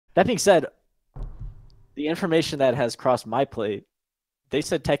That being said, the information that has crossed my plate, they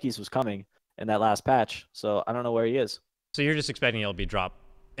said Techies was coming in that last patch, so I don't know where he is. So you're just expecting it'll be dropped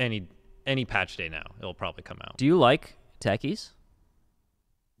any patch day now. It'll probably come out. Do you like Techies?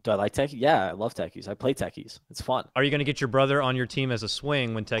 Do I like Techies? Yeah, I love Techies. I play Techies. It's fun. Are you going to get your brother on your team as a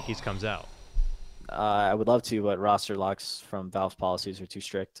swing when Techies comes out? I would love to, but roster locks from Valve's policies are too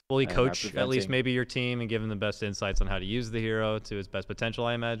strict. Will he and are coach at least preventing- maybe your team and give him the best insights on how to use the hero to his best potential,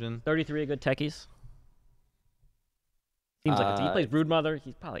 I imagine? 33 a good Techies? Seems like he plays Broodmother.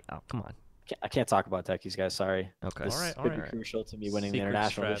 He's probably. Oh, come on. I can't talk about Techies, guys. Sorry. Okay. This All right, all could be right. crucial to me winning the Secret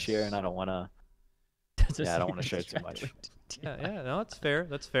international this year, strats. and I don't want to. Yeah, I don't want to share too much. Yeah, no, that's fair.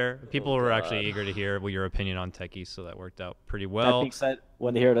 That's fair. People were actually eager to hear your opinion on Techies, so that worked out pretty That well. being said,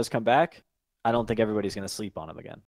 when the hero does come back, I don't think everybody's going to sleep on him again.